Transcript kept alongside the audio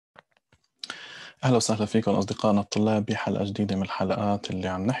أهلا وسهلا فيكم أصدقائنا الطلاب بحلقة جديدة من الحلقات اللي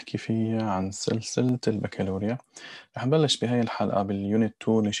عم نحكي فيها عن سلسلة البكالوريا. رح نبلش بهاي الحلقة باليونت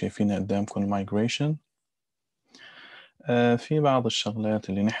 2 اللي شايفينها قدامكم المايجريشن. في بعض الشغلات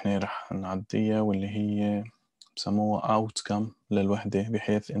اللي نحن رح نعديها واللي هي بسموها outcome للوحدة،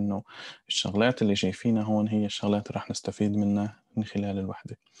 بحيث إنه الشغلات اللي شايفينها هون هي الشغلات اللي رح نستفيد منها من خلال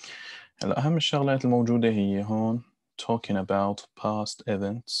الوحدة. هلا أهم الشغلات الموجودة هي هون talking about past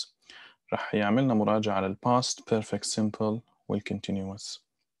events. رح يعملنا مراجعة على past perfect simple continuous،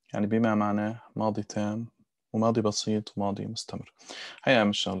 يعني بما معناه ماضي تام وماضي بسيط وماضي مستمر. هي أهم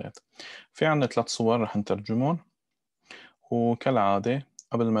الشغلات. في عنا 3 صور رح نترجمهم، وكالعادة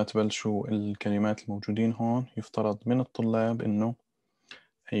قبل ما تبلشوا الكلمات الموجودين هون يفترض من الطلاب إنه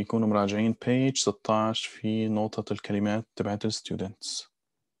يكونوا مراجعين page 16 في نقطة الكلمات تبعت students.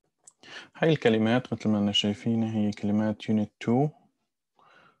 هاي الكلمات مثل ما شايفين هي كلمات unit 2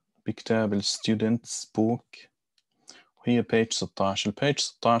 بكتاب students book، وهي page 16. البيج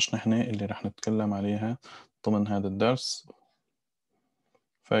 16 نحن اللي رح نتكلم عليها ضمن هذا الدرس،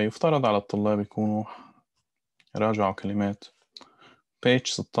 فيفترض على الطلاب يكونوا راجعوا كلمات page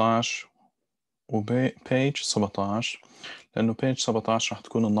 16 و page 17، لأنه page 17 رح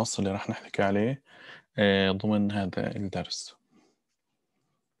تكون النص اللي رح نحكي عليه ضمن هذا الدرس.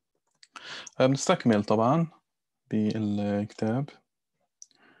 بنستكمل طبعا بالكتاب.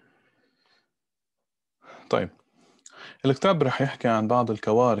 طيب، الكتاب رح يحكي عن بعض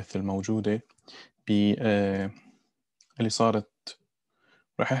الكوارث الموجودة اللي صارت.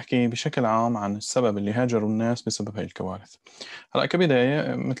 رح يحكي بشكل عام عن السبب اللي هاجروا الناس بسبب هاي الكوارث. هلأ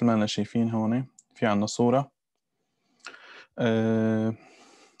كبداية مثل ما شايفين هون في عنا صورة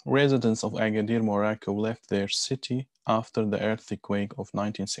residents of Agadir, Morocco left their city after the earthquake of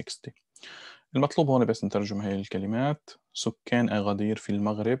 1960. المطلوب هون بس نترجم هاي الكلمات. سكان أغادير في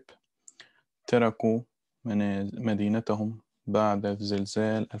المغرب تركوا مدينتهم بعد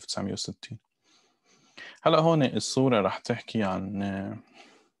زلزال 1960. هلأ هون الصورة رح تحكي عن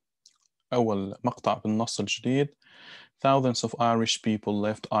أول مقطع بالنص الجديد. Thousands of Irish people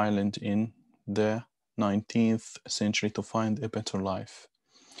left Ireland in the 19th century to find a better life.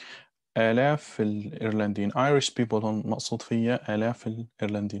 آلاف الإيرلنديين. Irish people هون مقصود فيها آلاف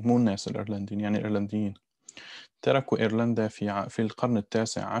الإيرلنديين، مو الناس الإيرلنديين، يعني الإيرلنديين تركوا إيرلندا في القرن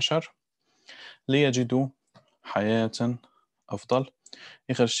التاسع عشر ليجدوا حياة أفضل.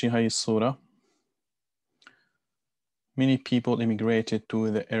 آخر شي هاي الصورة. Many people immigrated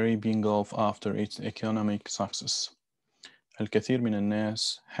to the Arabian Gulf after its economic success. الكثير من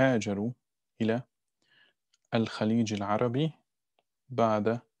الناس هاجروا إلى الخليج العربي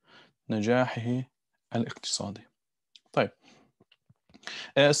بعد نجاحه الاقتصادي. طيب،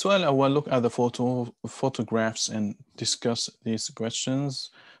 السؤال الأول look at the photographs and discuss these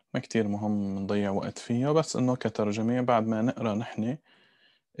questions. ما كتير مهم نضيع وقت فيه، بس إنه كترجمة بعد ما نقرأ نحن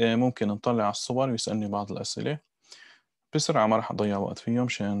ممكن نطلع على الصور ويسألني بعض الأسئلة بسرعة، ما راح أضيع وقت فيهم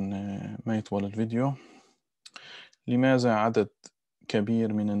مشان ما يطول الفيديو. لماذا عدد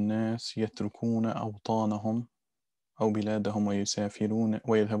كبير من الناس يتركون أوطانهم أو بلادهم ويسافرون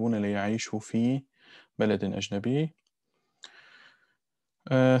ويذهبون ليعيشوا في بلد أجنبي؟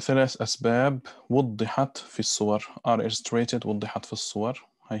 3 أسباب وضحت في الصور. are illustrated وضحت في الصور.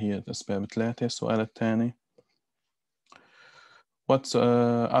 هاي هي الأسباب 3. السؤال الثاني what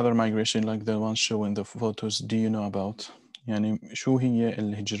other migration like the one shown in the photos do you know about؟ يعني شو هي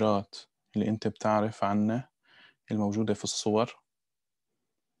الهجرات اللي أنت بتعرف عنها الموجودة في الصور؟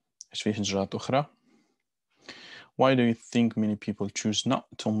 إيش في هجرات أخرى؟ Why do you think many people choose not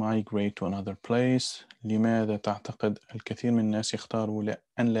to migrate to another place؟ لماذا تعتقد الكثير من الناس يختاروا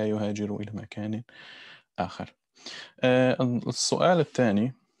أن لا يهاجروا إلى مكان آخر؟ السؤال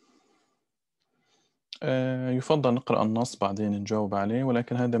الثاني يفضل نقرأ النص بعدين نجاوب عليه،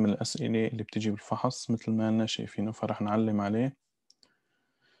 ولكن هذا من الأسئلة اللي بتجي بالفحص مثل ما لنا شايفينه، فرح نعلم عليه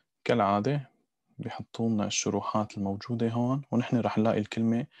كالعادة. بيحطوا لنا الشروحات الموجودة هون، ونحن رح نلاقي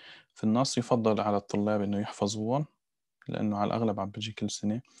الكلمة في النص. يفضل على الطلاب إنه يحفظوهم، لأنه على الأغلب عم بيجي كل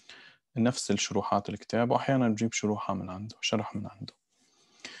سنة نفس الشروحات الكتاب، وأحيانا بجيب شروحة من عنده، شرح من عنده.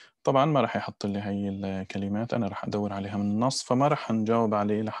 طبعا ما رح يحط لي هاي الكلمات، أنا رح أدور عليها من النص، فما رح نجاوب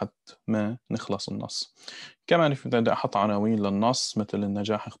عليه لحد ما نخلص النص. كمان بدي أحط عناوين للنص مثل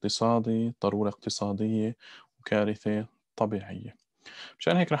النجاح اقتصادي، ضرورة اقتصادية، وكارثة طبيعية.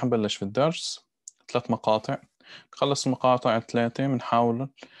 مشان هيك رح نبلش في الدرس. 3 مقاطع، نخلص المقاطع 3 بنحاول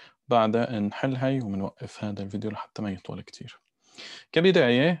بعدها نحل هاي ومنوقف هذا الفيديو لحتى ما يطول كتير.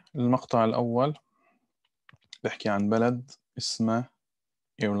 كبداية المقطع الأول بحكي عن بلد اسمه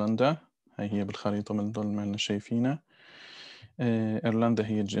إيرلندا. هاي هي بالخريطة من دول ما شايفينها. إيرلندا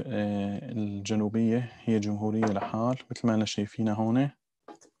هي الجنوبية هي جمهورية لحال مثل ما أنا شايفينها هون.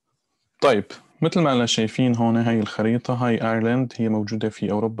 طيب مثل ما أنا شايفين هون هاي الخريطة، هاي أيرلند هي موجودة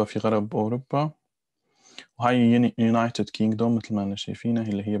في أوروبا، في غرب أوروبا، وهاي يونايتد كينغدوم مثل ما أنا شايفينها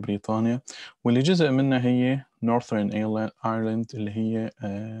اللي هي بريطانيا، واللي جزء منها هي نورثرن أيرلند اللي هي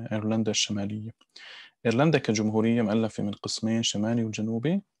إيرلندا الشمالية. إيرلندا كجمهورية مؤلفة من قسمين، شمالي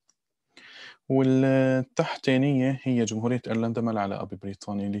وجنوبي، والتحتانية هي جمهورية إيرلندا ما لها علاقة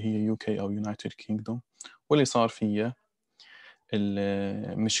ببريطانيا اللي هي UK أو يونايتد كينغدوم، واللي صار فيها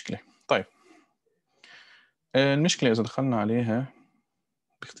المشكلة. طيب المشكلة إذا دخلنا عليها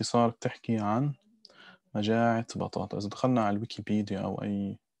باختصار بتحكي عن مجاعة بطاطا. إذا دخلنا على الويكيبيديا أو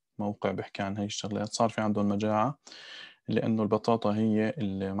أي موقع بيحكي عن هاي الشغلات، صار في عندهم مجاعة لأنه البطاطا هي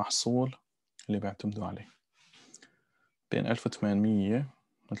المحصول اللي بيعتمدوا عليه. بين 1800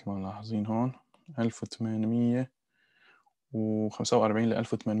 مثل ما ملاحظين هون 1845 ل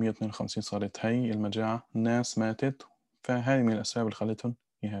 1852 صارت هاي المجاعة، الناس ماتت، فهاي من الأسباب اللي خلتهم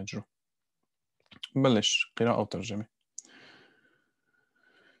يهاجروا. بلش قراءة وترجمة،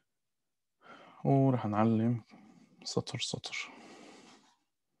 ورح نعلم سطر سطر.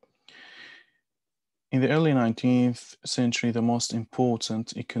 In the early 19th century, the most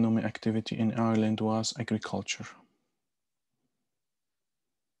important economic activity in Ireland was agriculture.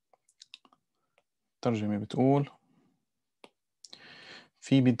 الترجمة بتقول: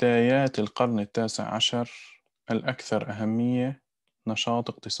 في بدايات القرن التاسع عشر الأكثر أهمية نشاط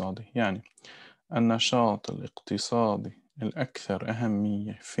اقتصادي، يعني النشاط الاقتصادي الأكثر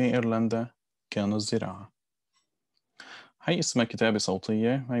أهمية في إيرلندا كان الزراعة. هاي اسمها كتابة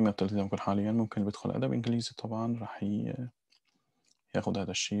صوتية، هاي ما بتلزمكم حاليا، ممكن بدخل أدب إنجليزي طبعا رح ياخد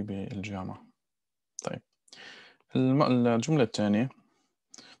هذا الشيء بالجامعة. طيب الجملة الثانية: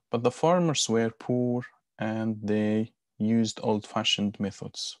 But the farmers were poor and they used old-fashioned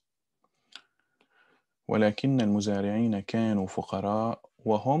methods. ولكن المزارعين كانوا فقراء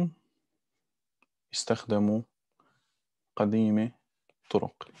وهم استخدموا قديمة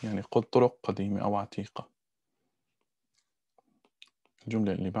طرق، يعني طرق قديمة أو عتيقة.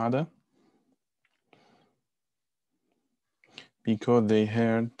 الجملة اللي بعدها: Because they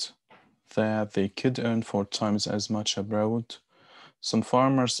heard that they could earn 4 times as much abroad, some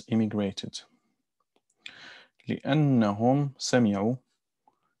farmers immigrated. لأنهم سمعوا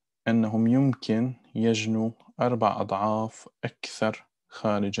أنهم يمكن يجنوا 4 أضعاف أكثر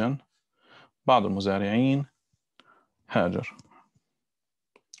خارجاً، بعض المزارعين هاجر.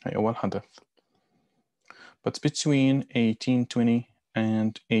 هي أول حدث. But between 1820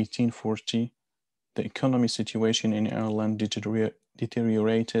 and 1840, the economic situation in Ireland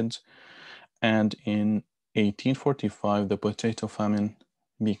deteriorated, and in 1845 the potato famine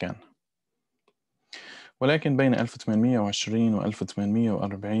began. ولكن بين 1820 و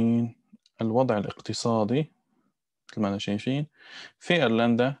 1840 الوضع الاقتصادي مثل ما أنا شايفين في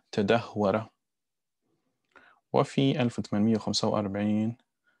إيرلندا تدهور، وفي 1845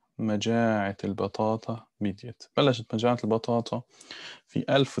 مجاعة البطاطا بديت. بلشت مجاعة البطاطا في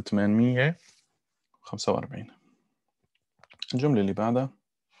 1845. الجملة اللي بعدها: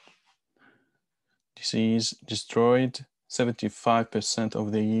 Disease destroyed 75%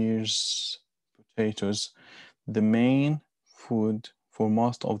 of the year's potatoes, the main food for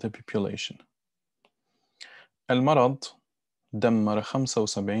most of the population. المرض دمر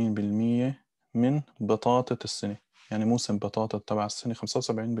 75% من بطاطة السنة، يعني موسم بطاطا تبع السنة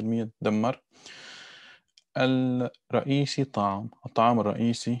 75% دمر. الرئيسي الطعام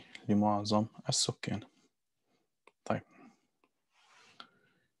الرئيسي لمعظم السكان. طيب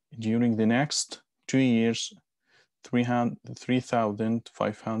during the next 2 years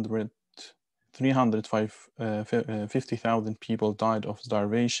 350,000 people died of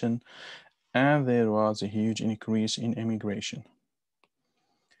starvation, and there was a huge increase in immigration.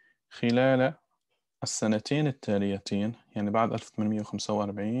 خلال السنتين التاليتين، يعني بعد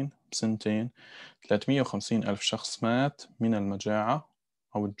 1845 بسنتين، 350,000 شخص مات من المجاعة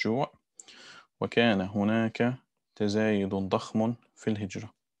أو الجوع، وكان هناك تزايد ضخم في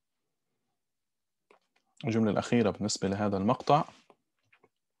الهجرة. الجملة الأخيرة بالنسبة لهذا المقطع: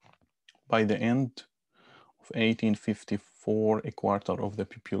 By the end of 1854 a quarter of the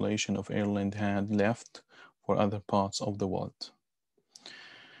population of Ireland had left for other parts of the world.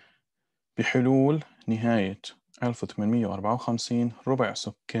 بحلول نهاية 1854 ربع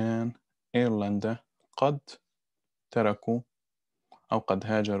سكان إيرلندا قد تركوا أو قد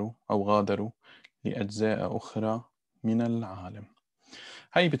هاجروا أو غادروا لأجزاء أخرى من العالم.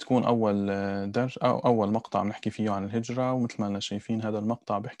 هاي بتكون أول درس أو أول مقطع بنحكي فيه عن الهجرة، ومثل ما أنا شايفين هذا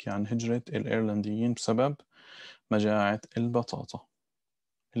المقطع بحكي عن هجرة الإيرلنديين بسبب مجاعة البطاطا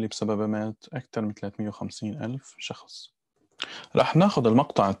اللي بسببها مات أكثر من 350 ألف شخص. رح ناخد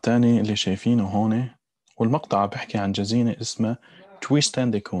المقطع الثاني اللي شايفينه هون، والمقطع بحكي عن جزيرة اسمها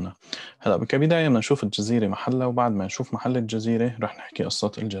تويستان دي كونا. هلا كبداية بدنا نشوف الجزيرة محلها، وبعد ما نشوف محل الجزيرة رح نحكي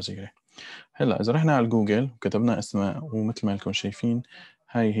قصة الجزيرة. هلا إذا رحنا على جوجل وكتبنا اسمها، ومثل ما لكم شايفين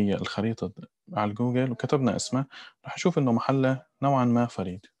هاي هي الخريطة على جوجل، وكتبنا اسمها رح نشوف إنه محلها نوعا ما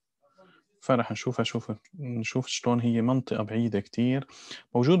فريد. فرح نشوف شلون هي منطقة بعيدة كتير،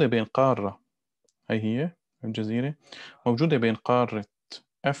 موجودة بين قارة، هي الجزيرة موجودة بين قارة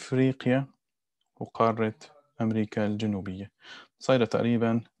أفريقيا وقارة أمريكا الجنوبية، صايرة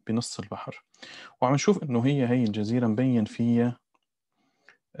تقريبا بنص البحر. وعم نشوف إنه هي الجزيرة مبين فيها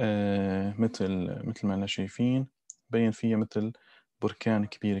مثل ما أنا شايفين، مبين فيها مثل بركان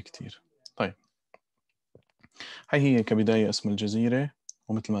كبير كتير. طيب هي كبداية اسم الجزيرة،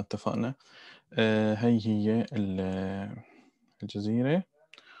 ومثل ما اتفقنا هي الجزيرة،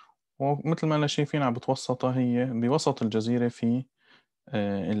 ومثل ما أنا شايفين عم بتوسطها، هي بوسط الجزيرة في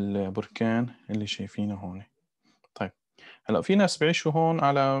البركان اللي شايفينه هون. طيب هلا في ناس بيعيشوا هون،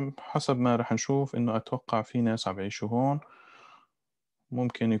 على حسب ما رح نشوف إنه أتوقع في ناس عم بيعيشوا هون،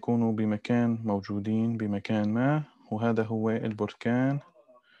 ممكن يكونوا موجودين بمكان ما، وهذا هو البركان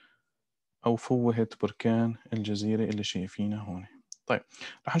أو فوهة بركان الجزيرة اللي شايفينها هون. طيب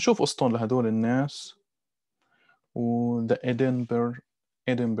رح نشوف قصتهم لهدول الناس. و The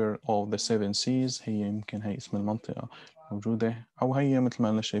Edinburgh of the Seven Seas، هي يمكن هي اسم المنطقة موجودة، أو هي مثل ما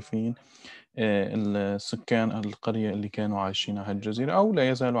أنا شايفين السكان القرية اللي كانوا عايشين على هالجزيرة أو لا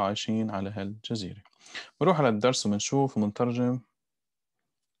يزالوا عايشين على هالجزيرة. بروح على الدرس ومنشوف ومنترجم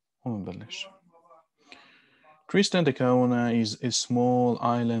ومنبلش. Tristan da Cunha is a small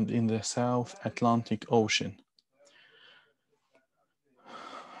island in the South Atlantic Ocean.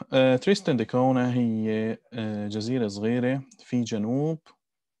 تريستان دي كونا هي جزيرة صغيرة في جنوب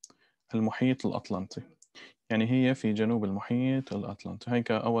المحيط الأطلنطي، يعني هي في جنوب المحيط الأطلنطي.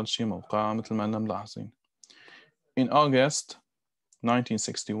 هيك أول شيء موقعها مثل ما أننا ملاحظين. In August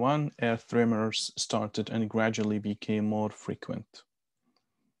 1961, earth tremors started and gradually became more frequent.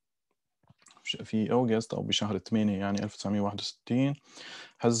 في أوغست أو بشهر 8 يعني 1961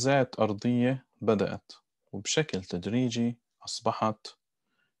 هزات أرضية بدأت، وبشكل تدريجي أصبحت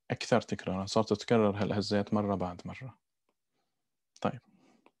أكثر تكرارا، صارت تتكرر هالهزات مرة بعد مرة. طيب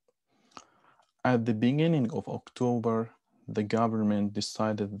At the beginning of October, the government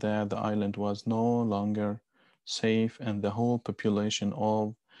decided that the island was no longer safe and the whole population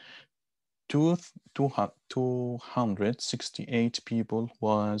of 268 people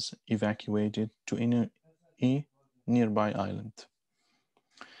was evacuated to a nearby island.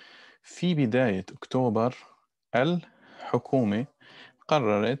 في بداية أكتوبر الحكومة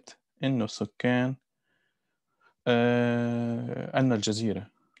قررت إنه السكان أن الجزيرة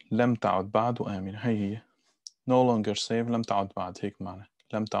لم تعد بعد آمنة. هي no longer safe، لم تعد بعد، هيك معنى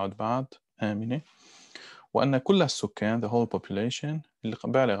لم تعد بعد آمنة، وأن كل السكان the whole population اللي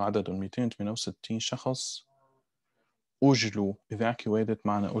بالغ عددهم 268 شخص أجلوا evacuated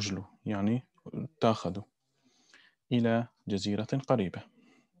معنى أجلوا يعني اتاخدوا إلى جزيرة قريبة.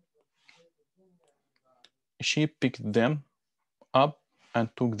 She picked them up and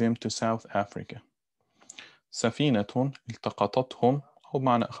took them to South Africa. سفينة التقطتهم أو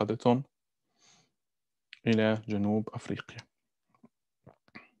معنى أخذتهم إلى جنوب أفريقيا.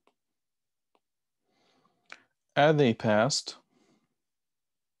 As they passed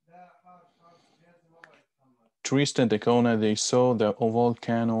Tristan da Cunha, they saw the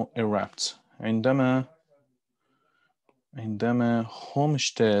volcano erupt. عندما هم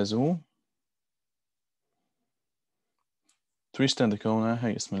اجتازوا تريستان دا كونا،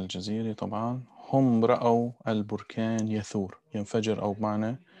 هي اسم الجزيرة طبعا، هم رأوا البركان يثور، ينفجر أو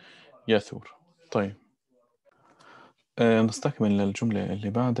بمعنى يثور. طيب نستكمل للجملة اللي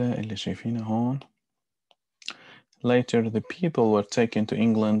بعدها اللي شايفينها هون. Later the people were taken to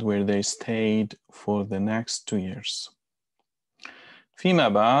England where they stayed for the next 2 years. فيما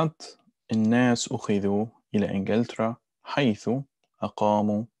بعد الناس أخذوا إلى إنجلترا حيث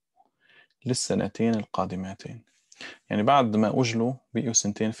أقاموا للسنتين القادمتين، يعني بعد ما أجلوا بقوا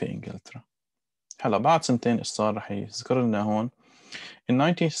سنتين في إنجلترا. هلا بعد سنتين إيش صار رح يذكر لنا هون. In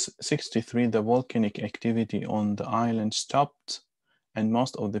 1963 the volcanic activity on the island stopped and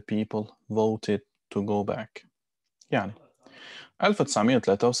most of the people voted to go back. يعني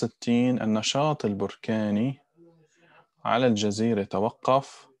 1963 النشاط البركاني على الجزيرة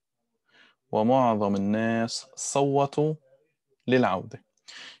توقف ومعظم الناس صوتوا للعودة.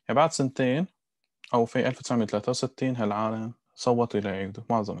 يعني بعد سنتين أو في 1963 هالعالم صوتوا ليعودوا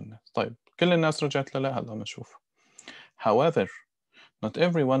معظم الناس. طيب كل الناس رجعت لا هلا نشوف. However, not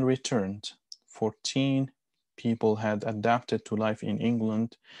everyone returned. 14 people had adapted to life in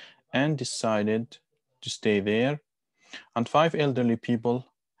England and decided to stay there, and 5 elderly people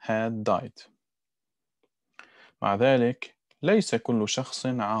had died. مع ذلك ليس كل شخص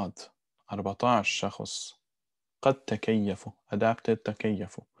عاد. 14 شخص قد تكيفوا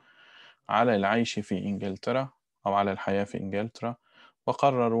تكيفوا على العيش في إنجلترا أو على الحياة في إنجلترا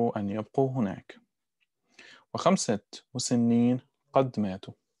وقرروا أن يبقوا هناك. و5 مسنين قد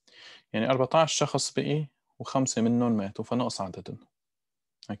ماتوا. يعني 14 شخص بقي و5 منهم ماتوا فنقص عددهم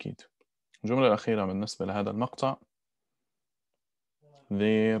أكيد. الجملة الأخيرة بالنسبة لهذا المقطع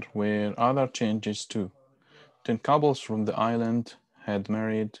There were other changes too. 10 couples from the island had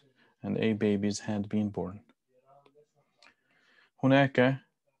married and 8 babies had been born. هناك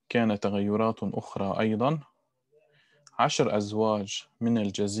كانت تغيرات أخرى أيضا. 10 أزواج من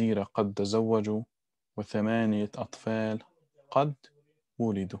الجزيرة قد تزوجوا و8 أطفال قد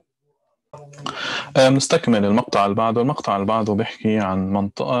ولدوا. نستكمل المقطع اللي بعده. المقطع اللي بعده بيحكي عن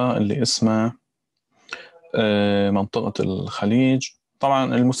منطقة اللي اسمها منطقة الخليج.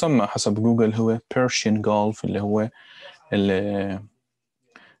 طبعا المسمى حسب جوجل هو Persian Gulf اللي هو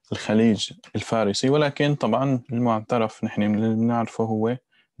الخليج الفارسي، ولكن طبعا المعترف نحن اللي بنعرفه هو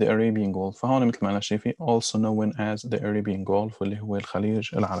the Arabian Gulf. فهون مثل ما أنا شايفين also known as the Arabian Gulf اللي هو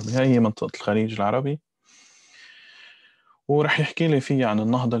الخليج العربي. هاي هي منطقة الخليج العربي، ورح يحكي لي فيه عن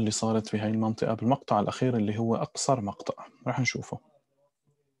النهضة اللي صارت في هاي المنطقة بالمقطع الأخير اللي هو أقصر مقطع رح نشوفه.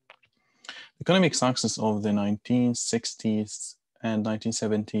 Economic success of the 1960s and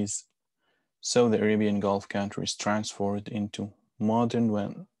 1970s saw the Arabian Gulf countries transformed into modern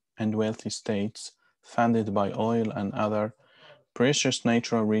and wealthy states funded by oil and other precious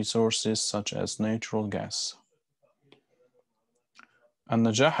natural resources such as natural gas.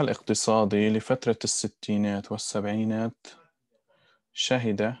 النجاح الاقتصادي لفترة الستينات والسبعينات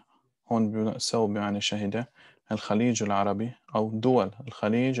شهد، هون سو بمعنى شهد، الخليج العربي أو دول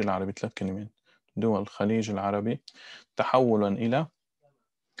الخليج العربي، 3 كلمات، دول الخليج العربي تحولا إلى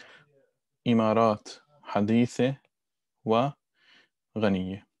إمارات حديثة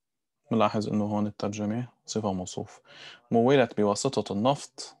وغنية. نلاحظ أنه هون الترجمة صفة موصوف مولت بواسطة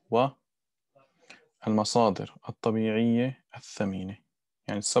النفط والمصادر الطبيعية الثمينة.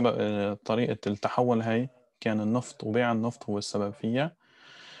 يعني السبب طريقة التحول هاي كان النفط وبيع النفط هو السبب فيها،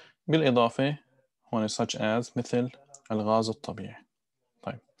 بالإضافة هون such as مثل الغاز الطبيعي.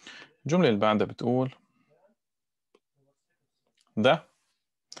 طيب الجملة اللي بعدها بتقول The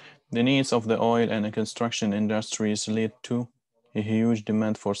needs of the oil and construction industries led to a huge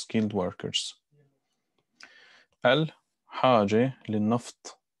demand for skilled workers. الحاجة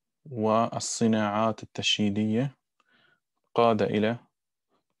للنفط والصناعات التشييدية قاد إلى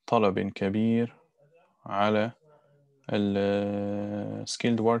طلب كبير على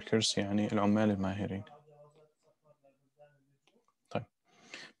skilled workers يعني العمال الماهرين. طيب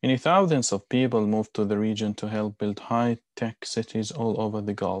Many thousands of people moved to the region to help build high-tech cities all over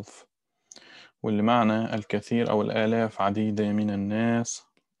the Gulf. واللي معنى الكثير أو الآلاف عديدة من الناس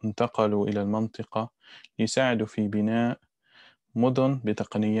انتقلوا إلى المنطقة ليساعدوا في بناء مدن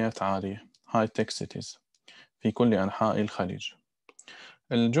بتقنيات عالية high-tech cities في كل أنحاء الخليج.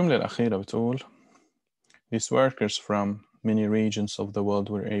 الجملة الأخيرة بتقول These workers from many regions of the world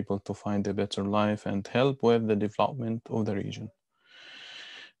were able to find a better life and help with the development of the region.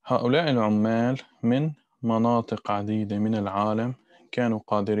 هؤلاء العمال من مناطق عديدة من العالم كانوا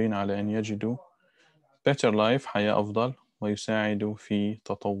قادرين على أن يجدوا better life حياة أفضل ويساعدوا في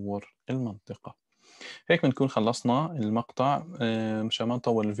تطور المنطقة. هيك بنكون خلصنا المقطع. مشان ما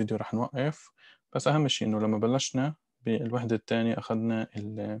نطول الفيديو رح نوقف، بس أهم شيء إنه لما بلشنا بالوحدة الثانية أخذنا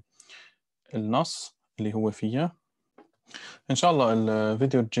النص اللي هو فيها. إن شاء الله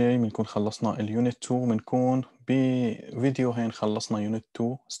الفيديو الجاي بنكون خلصنا اليونت 2، بنكون بفيديوهين خلصنا يونت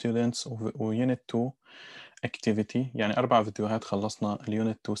 2 students ويونت 2 activity، يعني 4 فيديوهات خلصنا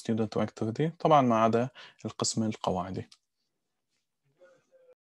اليونت 2 student و activity، طبعا ما عدا القسم القواعدي.